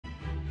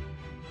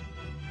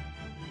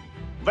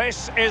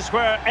This is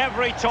where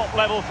every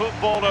top-level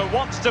footballer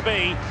wants to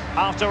be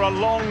after a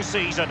long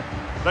season.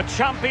 The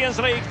Champions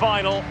League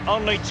final,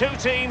 only two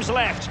teams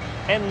left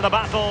in the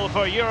battle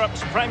for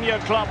Europe's Premier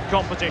Club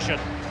competition.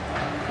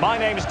 My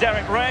name's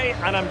Derek Ray,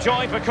 and I'm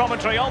joined for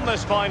commentary on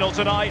this final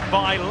tonight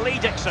by Lee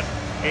Dixon.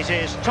 It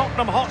is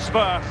Tottenham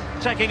Hotspur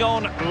taking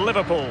on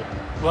Liverpool.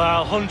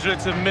 Well,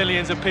 hundreds of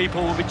millions of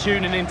people will be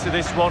tuning into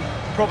this one.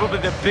 Probably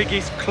the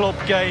biggest club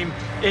game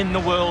in the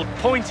world.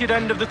 Pointed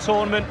end of the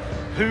tournament.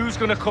 Who's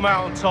going to come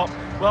out on top?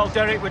 Well,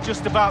 Derek, we're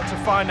just about to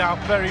find out.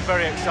 Very,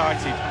 very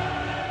excited.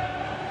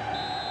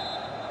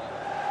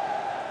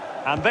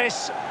 And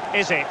this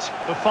is it,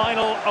 the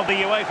final of the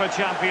UEFA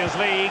Champions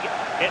League.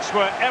 It's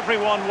where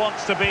everyone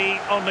wants to be.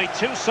 Only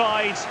two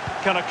sides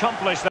can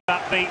accomplish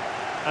that feat.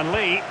 And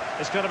Lee,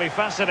 it's going to be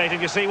fascinating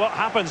to see what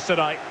happens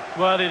tonight.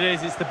 Well, it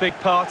is. It's the big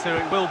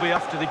parter. It will be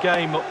after the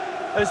game. But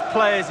as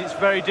players, it's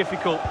very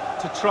difficult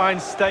to try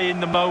and stay in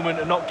the moment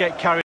and not get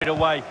carried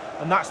away.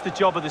 And that's the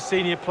job of the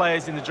senior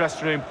players in the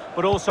dressing room,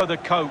 but also the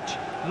coach.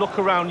 Look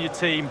around your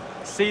team,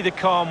 see the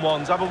calm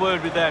ones, have a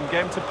word with them,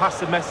 get them to pass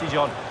the message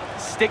on.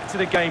 Stick to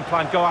the game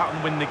plan, go out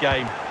and win the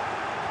game.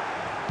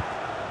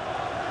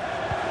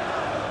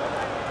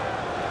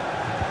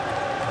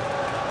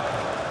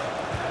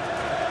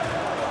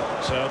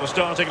 So the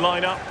starting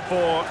lineup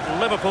for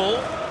Liverpool.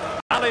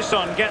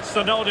 Alisson gets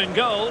the nod in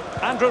goal.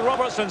 Andrew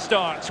Robertson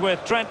starts with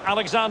Trent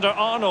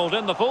Alexander-Arnold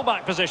in the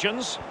fullback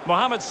positions.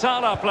 Mohamed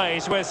Salah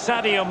plays with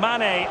Sadio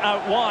Mane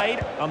out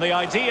wide. And the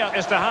idea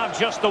is to have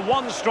just the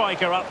one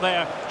striker up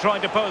there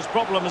trying to pose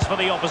problems for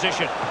the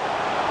opposition.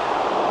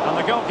 And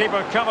the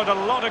goalkeeper covered a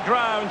lot of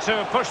ground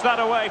to push that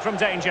away from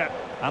danger.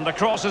 And the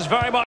cross is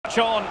very much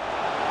on.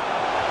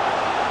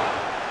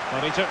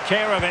 But he took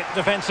care of it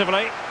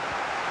defensively.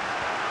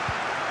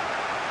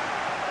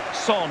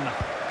 Son.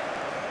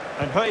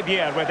 And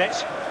Højbjerg with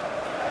it.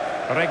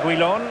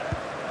 Reguilon.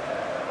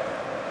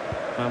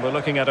 And we're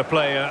looking at a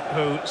player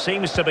who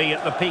seems to be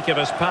at the peak of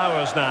his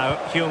powers now,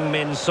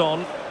 Heung-min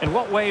Son. In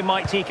what way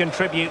might he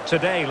contribute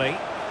today, Lee?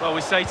 Well, we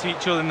say to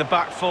each other in the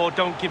back four,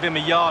 don't give him a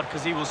yard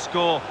because he will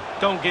score.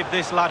 Don't give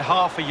this lad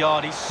half a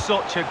yard. He's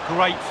such a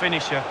great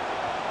finisher.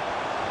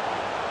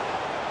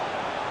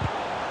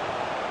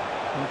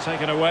 And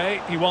taken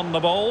away. He won the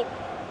ball.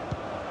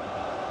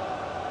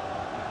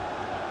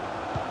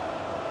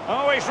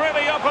 Oh, he's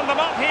really opened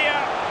them up here.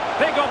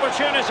 Big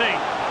opportunity.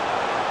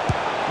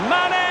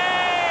 Mane!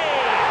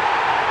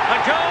 A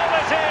goal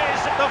it is.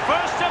 The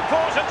first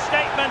important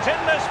statement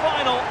in this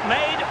final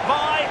made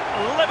by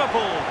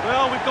Liverpool.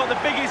 Well, we've got the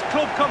biggest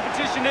club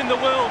competition in the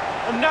world,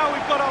 and now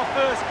we've got our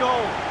first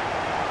goal.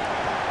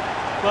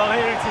 Well,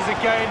 here it is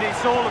again.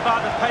 It's all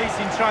about the pace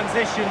in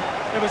transition.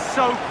 They were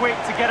so quick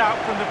to get out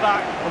from the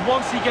back, and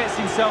once he gets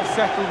himself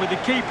settled with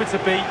the keeper to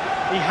beat,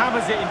 he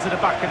hammers it into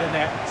the back of the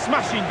net.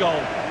 Smashing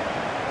goal.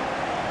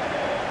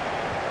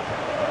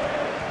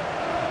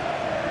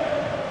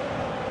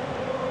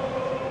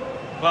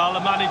 Well,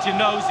 the manager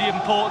knows the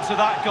importance of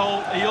that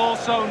goal. He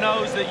also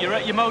knows that you're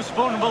at your most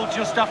vulnerable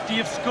just after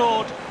you've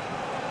scored.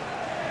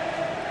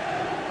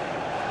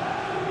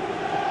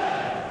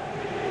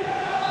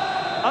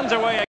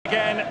 Underway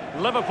again.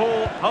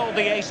 Liverpool hold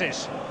the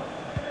aces.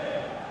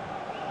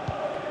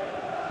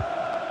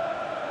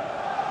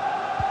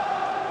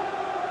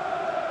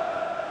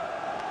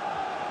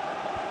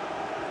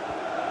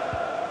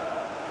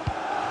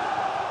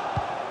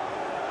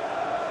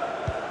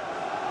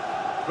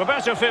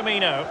 Roberto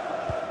Firmino.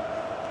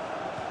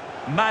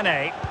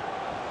 Mane.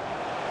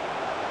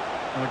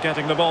 We're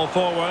getting the ball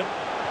forward.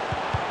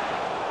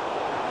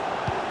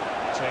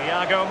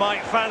 Thiago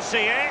might fancy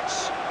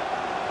it.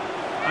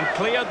 And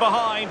cleared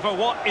behind for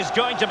what is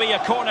going to be a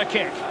corner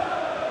kick.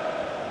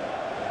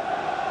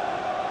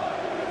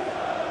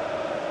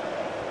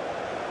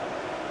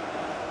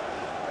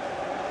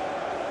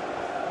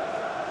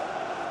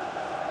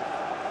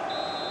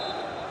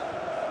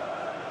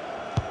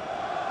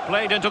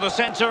 Played into the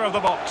centre of the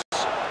box.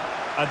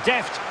 A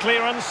deft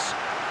clearance.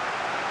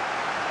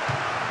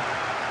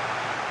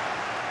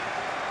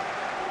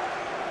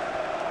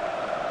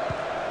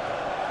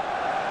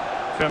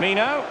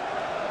 Firmino.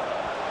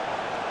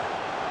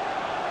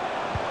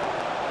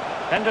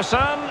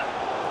 Henderson.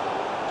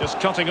 Just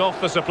cutting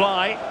off the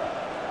supply.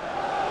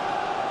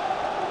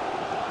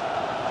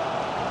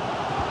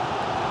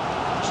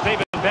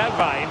 Steven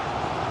Bergwijn.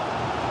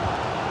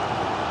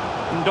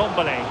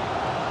 Ndombele.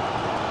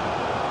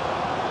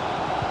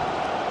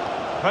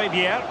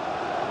 Højbjerg.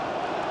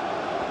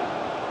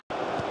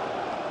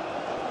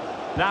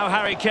 Now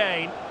Harry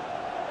Kane.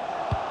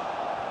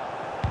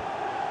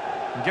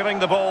 Giving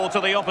the ball to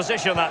the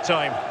opposition that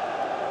time.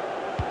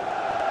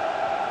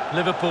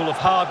 Liverpool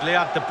have hardly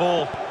had the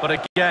ball, but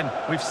again,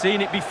 we've seen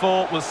it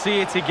before, we'll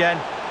see it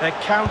again. Their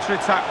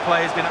counter-attack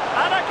play has been...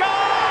 And a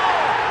goal!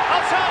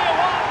 I'll tell you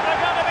what, they're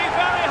going to be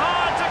very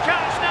hard to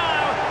catch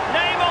now.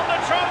 Name on the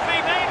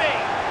trophy, maybe.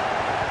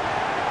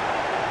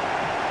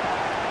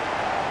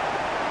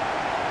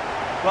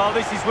 Well,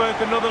 this is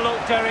worth another look,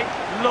 Derek.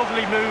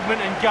 Lovely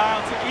movement and guile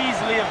to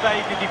easily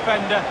evade the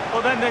defender,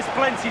 but then there's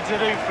plenty to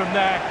do from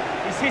there.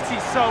 He's hit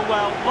it so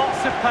well,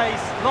 lots of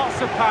pace,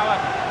 lots of power,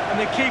 and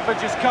the keeper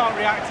just can't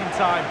react in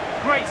time.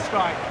 Great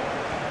strike.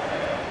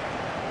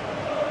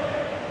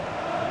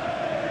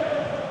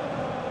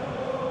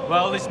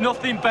 Well, there's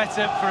nothing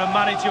better for a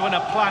manager when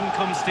a plan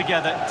comes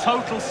together.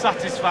 Total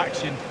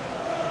satisfaction.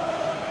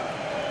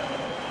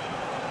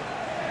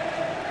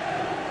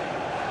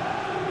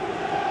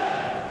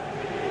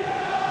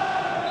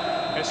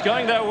 It's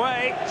going their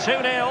way,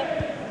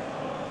 2-0.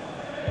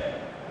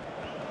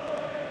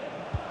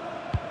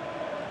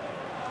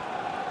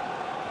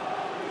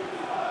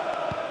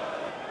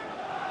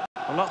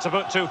 Well, not to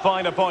put too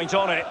fine a point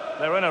on it,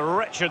 they're in a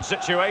wretched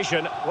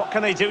situation. What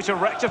can they do to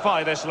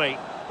rectify this leak?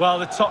 Well,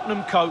 the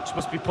Tottenham coach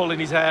must be pulling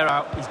his hair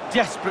out. He's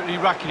desperately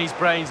racking his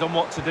brains on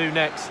what to do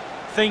next.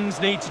 Things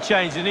need to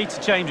change. They need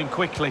to change them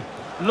quickly.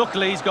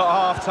 Luckily, he's got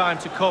half-time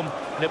to come,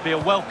 and it'll be a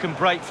welcome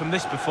break from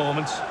this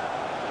performance.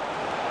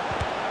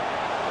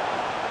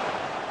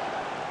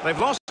 They've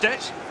lost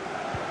it.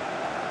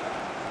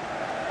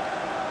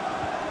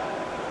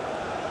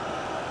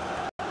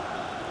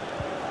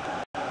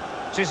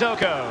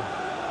 Sissoko.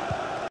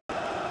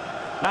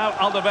 Now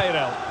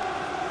Alderweireld.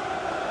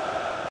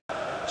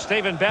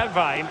 Steven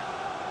Bergwijn.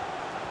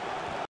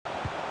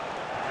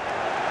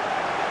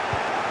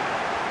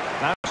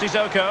 Now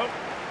Sissoko.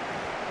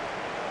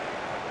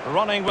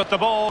 Running with the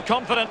ball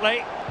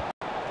confidently.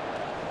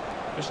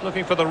 Just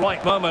looking for the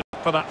right moment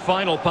for that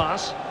final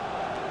pass.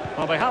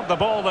 Well, they have the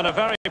ball in a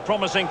very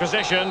promising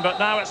position, but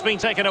now it's been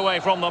taken away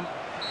from them.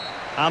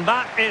 And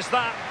that is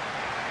that.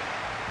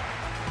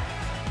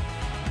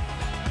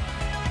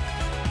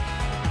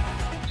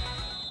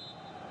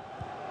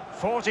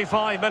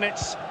 "45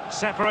 minutes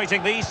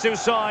separating these two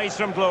sides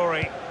from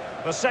glory.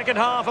 The second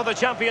half of the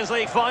Champions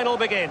League final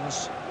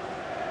begins.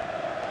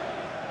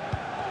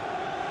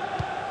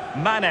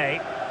 Mane.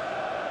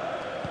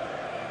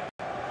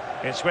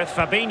 It's with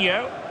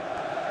Fabinho.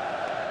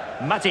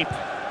 Matip.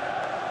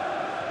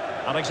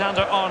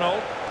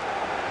 Alexander-Arnold.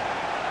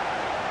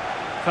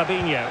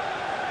 Fabinho.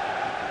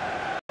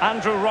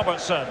 Andrew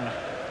Robertson.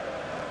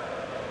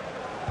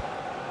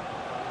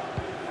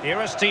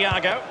 Here is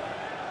Thiago.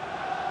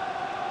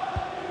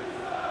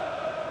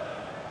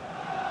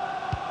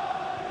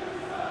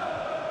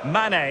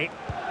 Mane.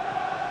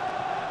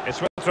 It's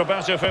with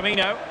Roberto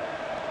Firmino.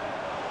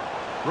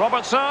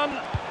 Robertson.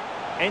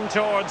 In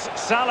towards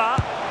Salah.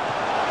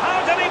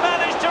 How did he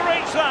manage to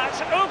reach that?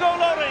 Hugo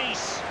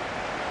Lloris.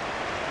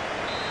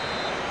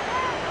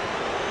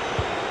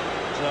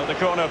 So the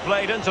corner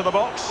played into the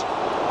box.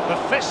 The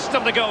fist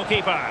of the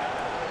goalkeeper.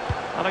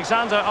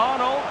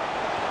 Alexander-Arnold.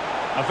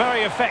 A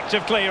very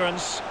effective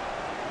clearance.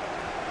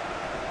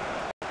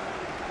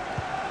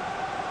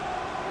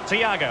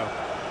 Thiago.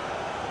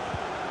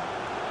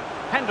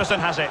 Henderson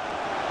has it.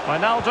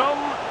 Wijnaldum.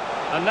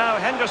 And now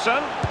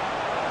Henderson.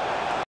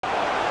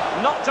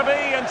 Not to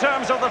be in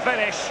terms of the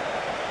finish.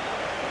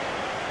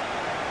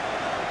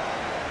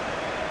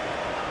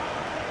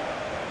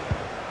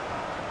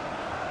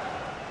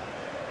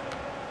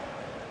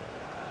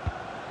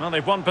 Well,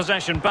 they've won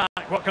possession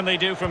back. What can they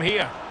do from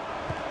here?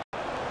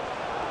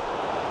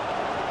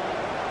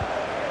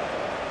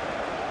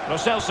 Lo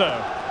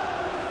Celso.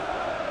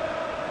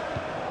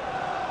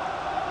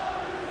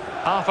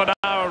 Half an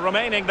hour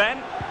remaining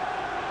then.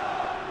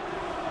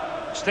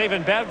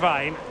 Steven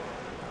Bergwijn.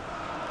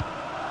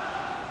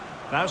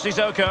 Now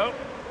Sissoko.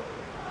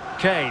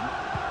 Kane.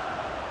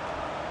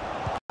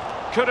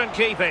 Couldn't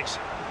keep it.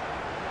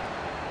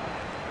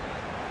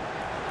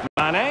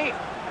 Mane.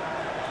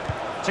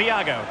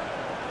 Thiago.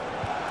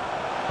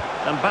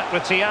 And back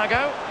with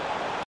Thiago.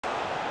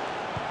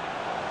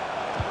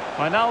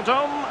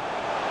 Wijnaldum.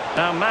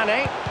 Now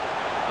Mane.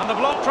 And the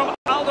block from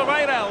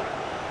Alderweireld.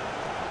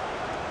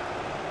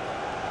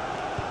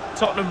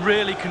 Tottenham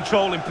really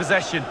controlling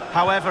possession.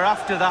 However,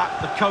 after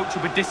that, the coach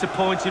will be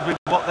disappointed with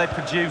what they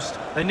produced.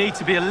 They need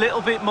to be a little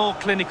bit more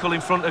clinical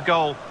in front of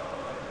goal.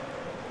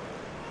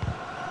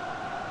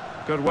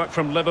 Good work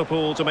from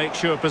Liverpool to make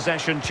sure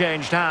possession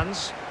changed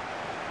hands.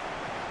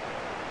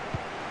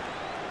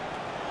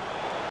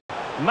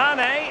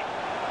 Mane.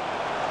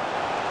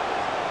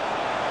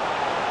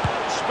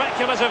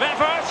 Speculative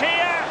effort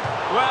here.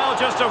 Well,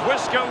 just a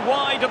whisker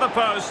wide of the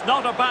post.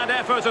 Not a bad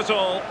effort at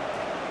all.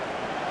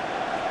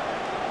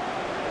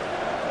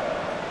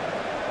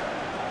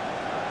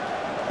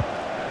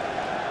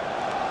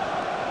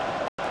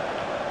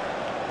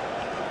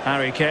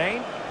 Harry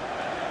Kane.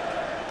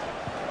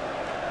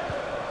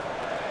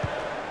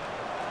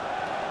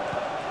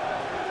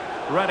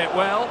 Read it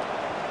well.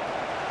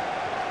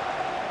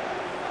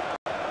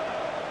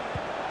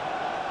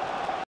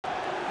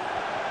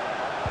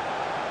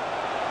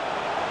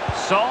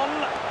 Son.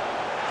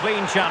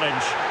 Clean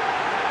challenge.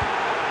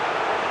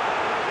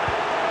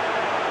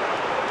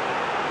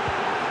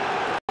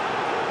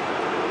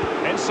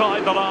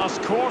 Inside the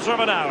last quarter of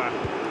an hour.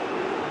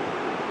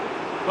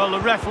 Well,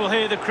 the ref will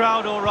hear the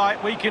crowd all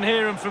right. We can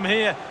hear him from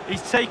here.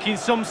 He's taking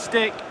some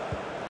stick.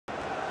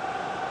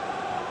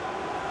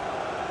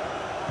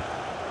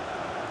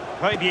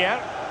 Fabier.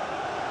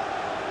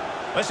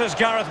 This is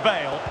Gareth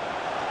Bale.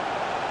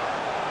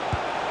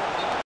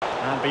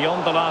 And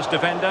beyond the last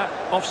defender,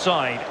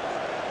 offside.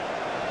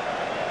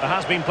 There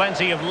has been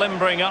plenty of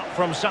limbering up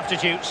from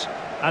substitutes.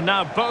 And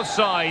now both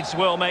sides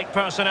will make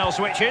personnel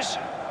switches.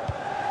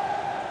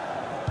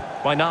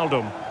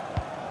 Wijnaldum.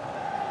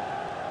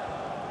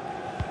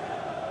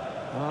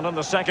 And in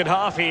the second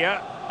half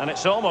here, and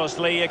it's almost,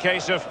 Lee, a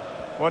case of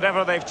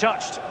whatever they've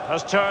touched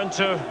has turned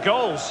to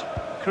goals.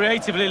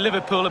 Creatively,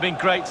 Liverpool have been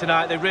great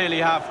tonight, they really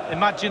have.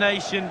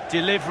 Imagination,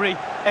 delivery,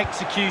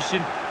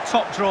 execution,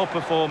 top draw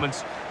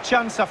performance.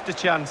 Chance after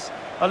chance.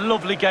 A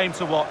lovely game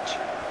to watch.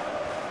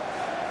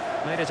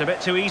 Made it a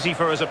bit too easy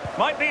for us.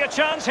 Might be a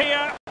chance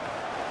here.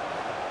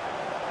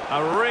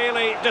 A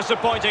really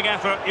disappointing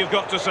effort, you've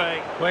got to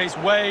say. Well, he's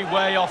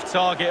way off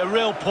target. A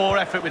real poor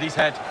effort with his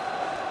head.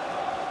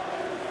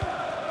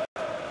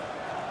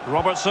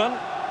 Robertson.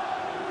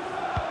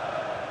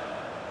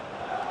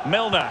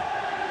 Milner.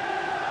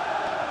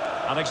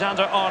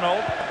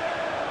 Alexander-Arnold.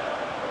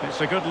 It's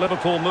a good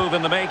Liverpool move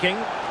in the making.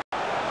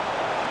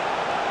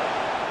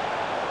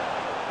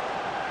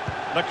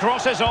 The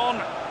cross is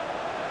on.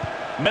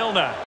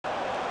 Milner.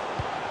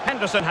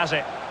 Henderson has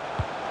it.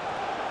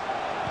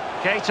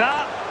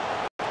 Keita.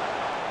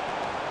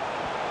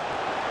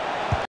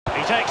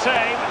 He takes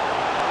aim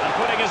and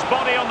putting his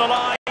body on the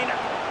line.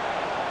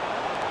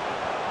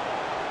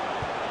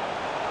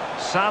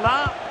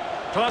 Salah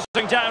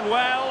closing down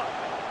well.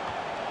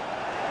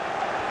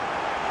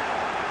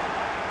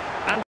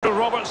 Andrew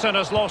Robertson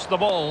has lost the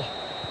ball.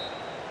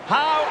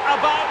 How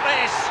about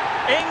this?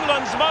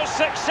 England's most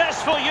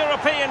successful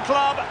European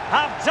club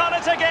have done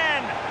it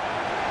again.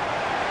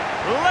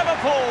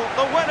 Liverpool,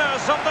 the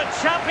winners of the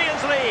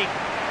Champions League.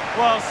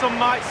 Well, some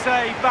might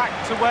say back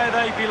to where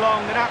they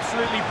belong. An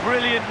absolutely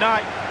brilliant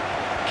night.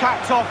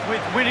 Capped off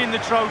with winning the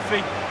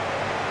trophy.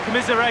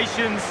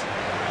 Commiserations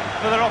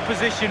for their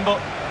opposition, but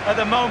at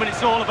the moment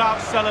it's all about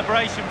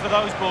celebration for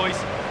those boys.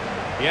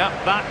 Yeah,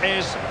 that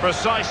is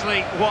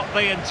precisely what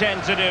they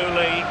intend to do,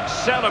 Lee.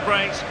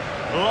 Celebrate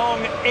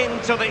long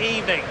into the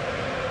evening.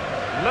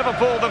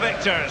 Liverpool the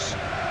victors.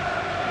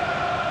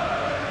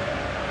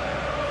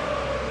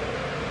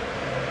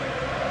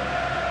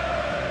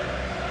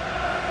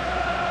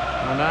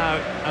 And now,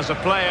 as a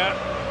player,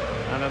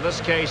 and in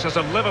this case as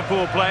a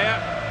Liverpool player,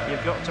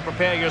 you've got to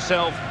prepare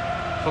yourself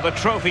for the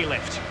trophy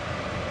lift.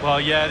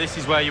 Well, yeah, this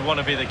is where you want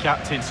to be the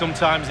captain.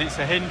 Sometimes it's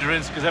a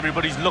hindrance because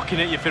everybody's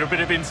looking at you for a bit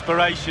of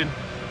inspiration,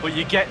 but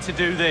you get to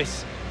do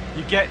this.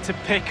 You get to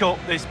pick up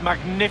this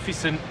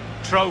magnificent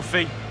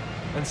trophy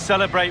and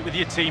celebrate with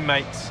your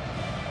teammates.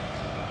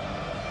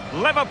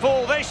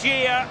 Liverpool this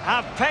year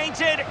have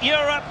painted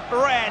Europe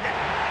red.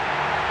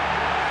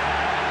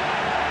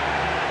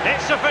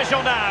 It's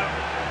official now.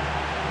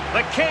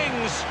 The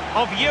kings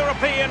of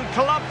European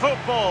club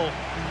football,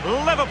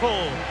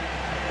 Liverpool.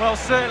 Well,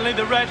 certainly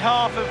the red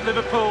half of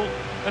Liverpool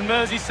and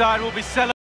Merseyside will be celebrating.